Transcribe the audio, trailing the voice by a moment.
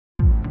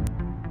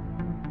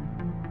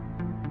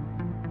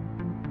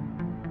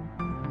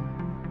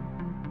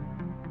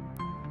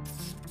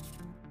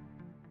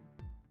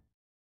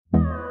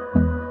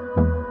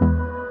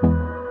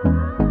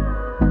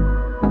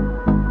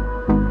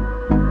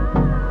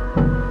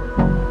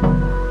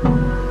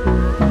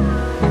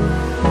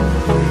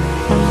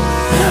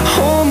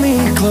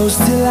close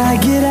till I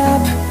get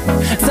up.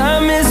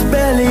 Time is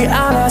barely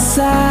on our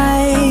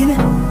side.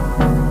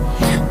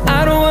 I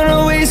don't wanna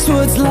waste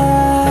what's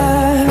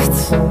left.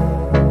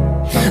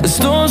 The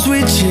storms we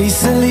chase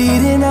are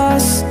leading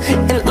us,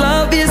 and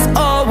love is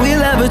all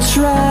we'll ever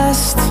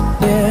trust.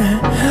 Yeah,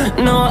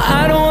 no,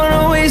 I don't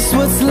wanna waste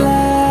what's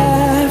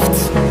left.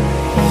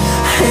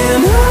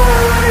 And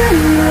on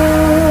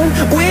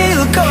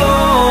we'll go,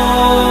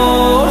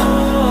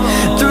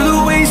 through the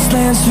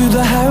wastelands, through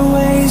the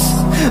highways,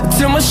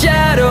 till my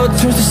shadow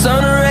turns to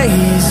sun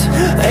rays.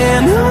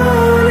 And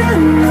on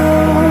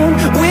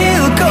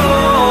we'll go,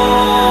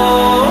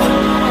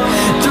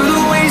 through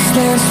the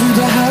wastelands, through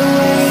the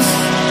highways,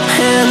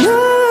 and on.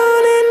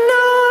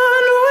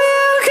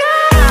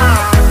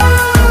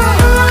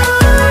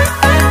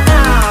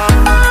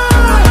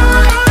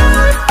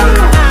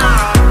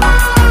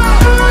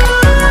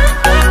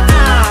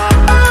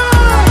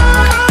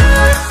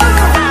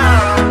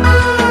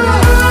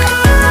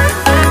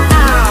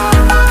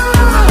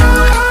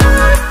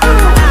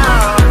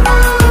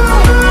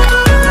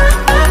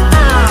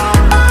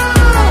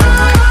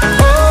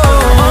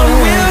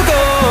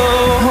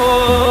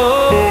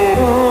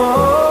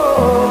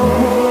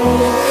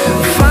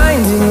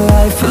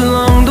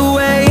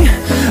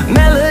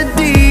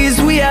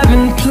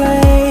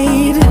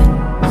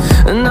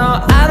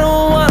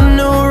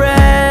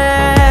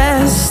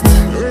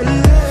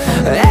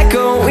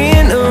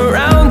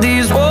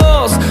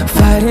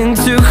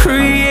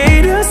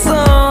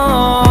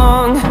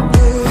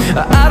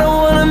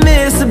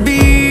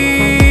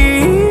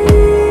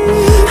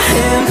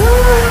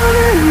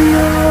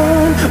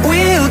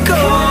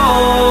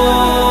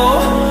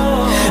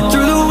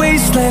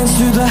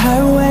 Through the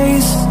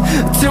highways,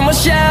 till my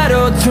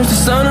shadow turns to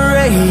sun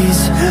rays.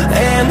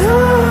 And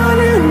on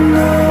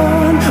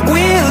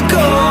we'll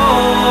go,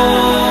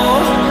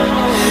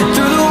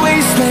 through the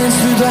wastelands,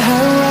 through the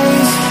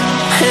highways,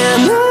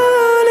 and on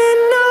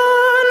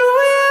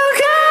we'll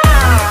go.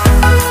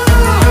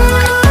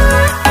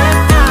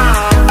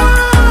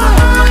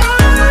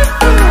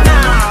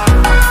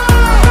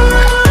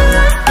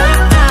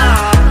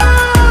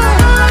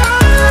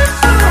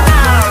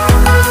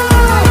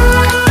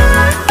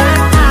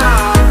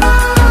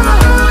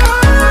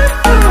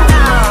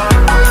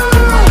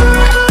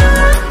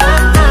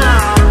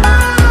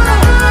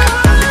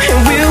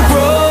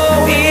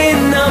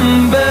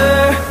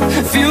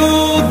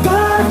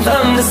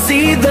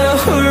 See the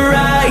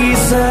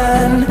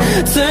horizon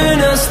turn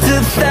us to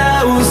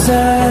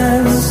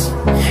thousands,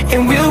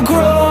 and we'll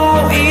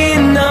grow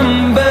in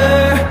number,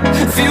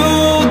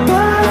 fueled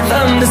by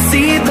them to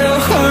see the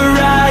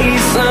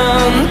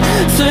horizon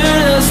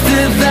turn us to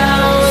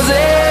thousands.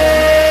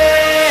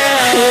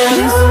 And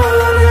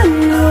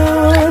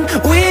on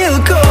we'll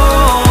go,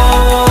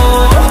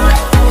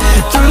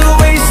 through the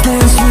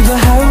wastelands, through the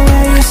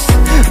highways,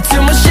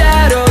 till my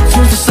shadow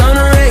turns to sun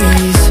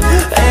rays.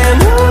 And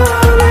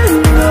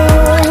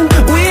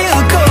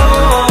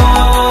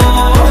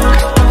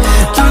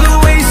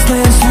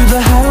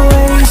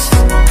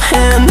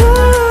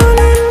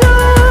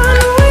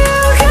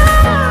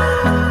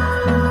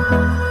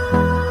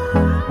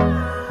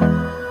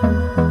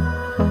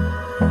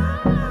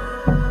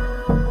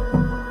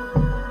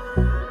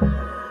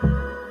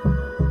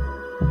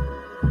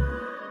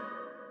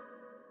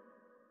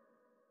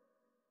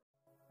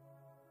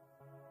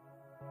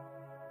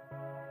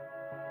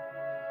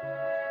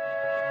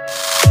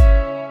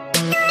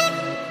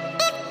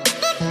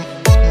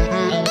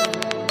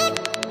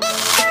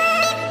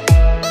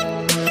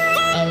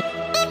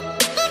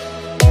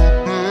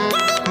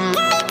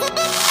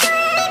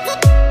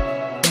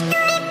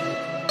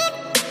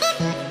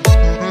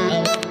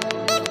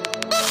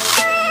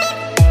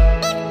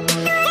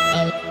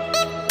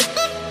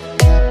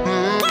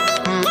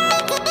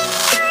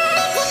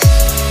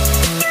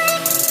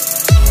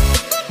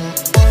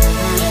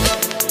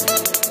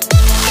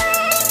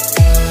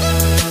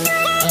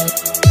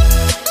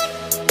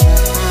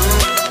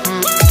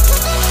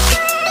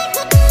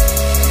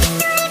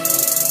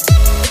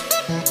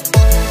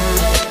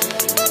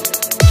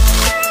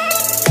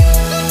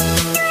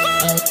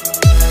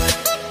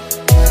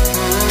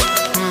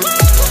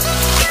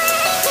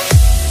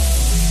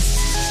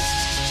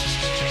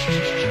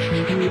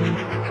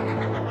Semoga.